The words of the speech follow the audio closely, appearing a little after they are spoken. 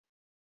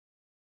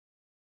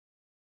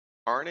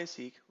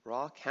RNA-seq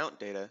raw count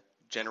data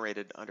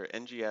generated under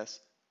NGS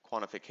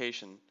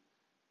quantification,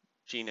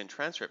 gene and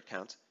transcript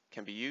counts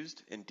can be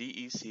used in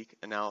DEseq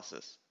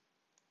analysis.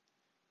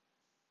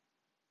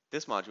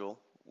 This module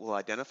will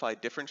identify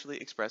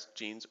differentially expressed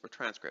genes or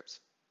transcripts.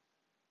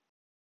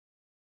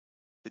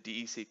 The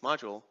DEseq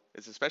module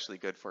is especially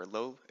good for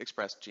low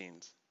expressed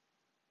genes.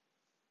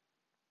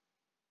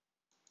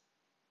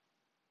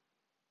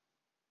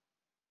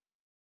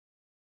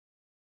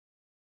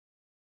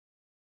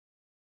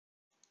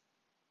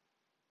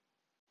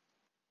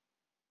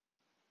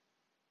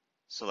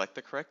 Select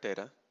the correct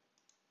data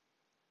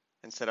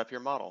and set up your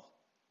model.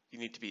 You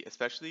need to be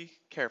especially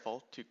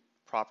careful to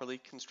properly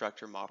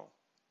construct your model.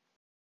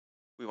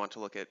 We want to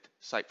look at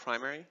site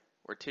primary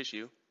or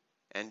tissue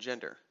and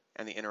gender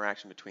and the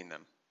interaction between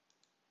them.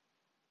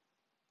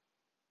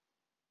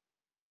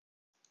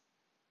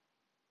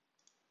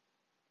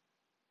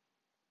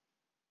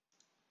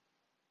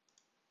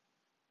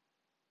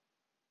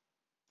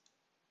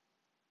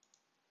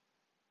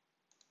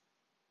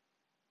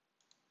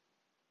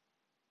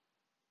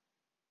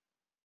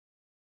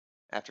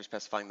 After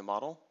specifying the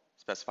model,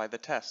 specify the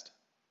test.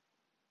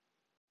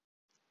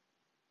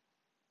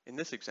 In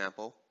this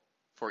example,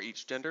 for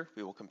each gender,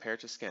 we will compare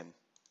to skin.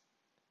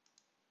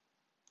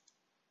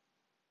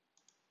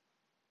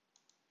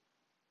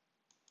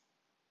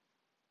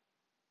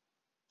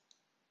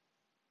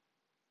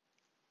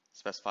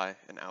 Specify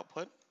an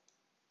output.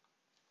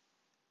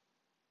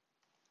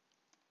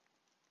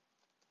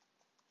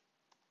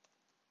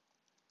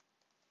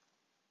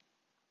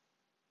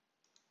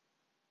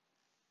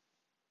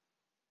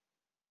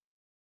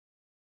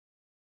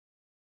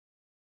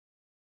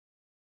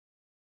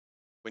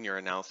 When your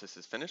analysis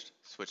is finished,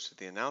 switch to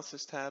the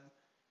Analysis tab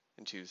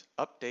and choose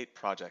Update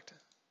Project.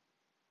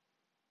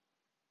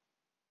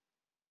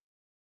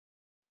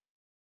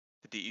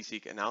 The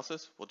DEseq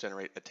analysis will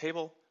generate a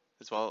table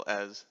as well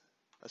as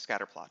a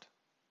scatter plot.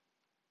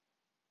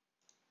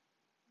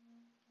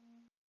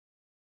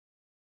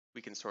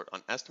 We can sort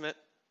on estimate,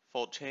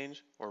 fold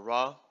change, or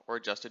raw or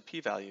adjusted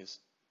p-values.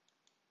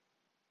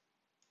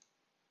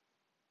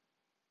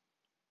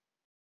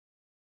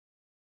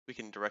 We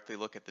can directly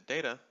look at the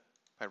data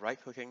by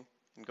right-clicking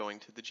and going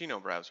to the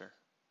Genome browser.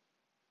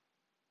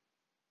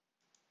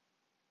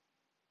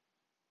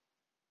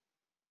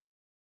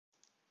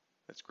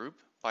 Let's group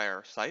by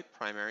our site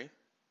primary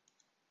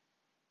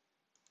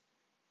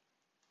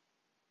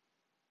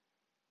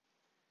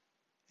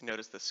and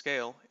notice the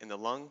scale in the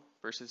lung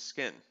versus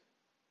skin.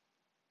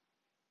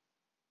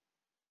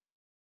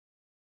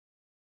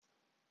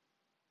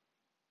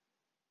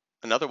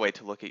 Another way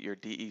to look at your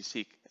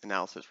DEseq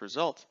analysis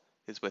result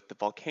is with the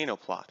volcano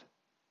plot.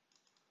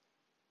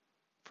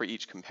 For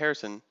each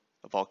comparison,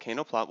 a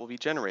volcano plot will be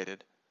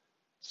generated.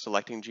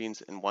 Selecting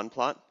genes in one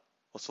plot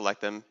will select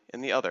them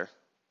in the other.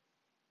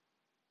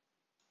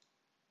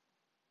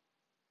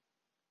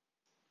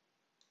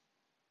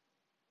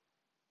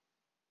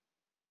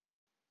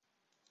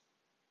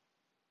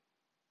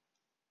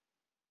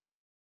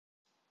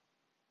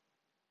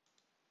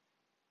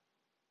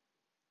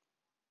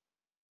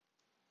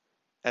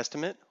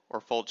 Estimate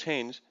or fold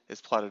change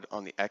is plotted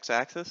on the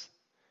x-axis,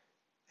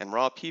 and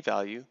raw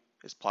p-value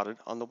is plotted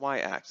on the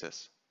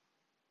y-axis.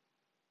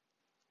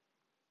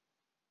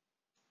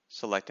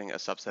 Selecting a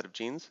subset of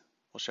genes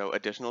will show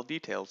additional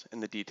details in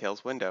the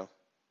Details window.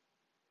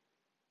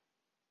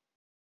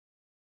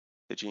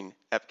 The gene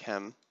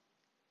EpChem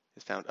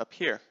is found up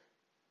here.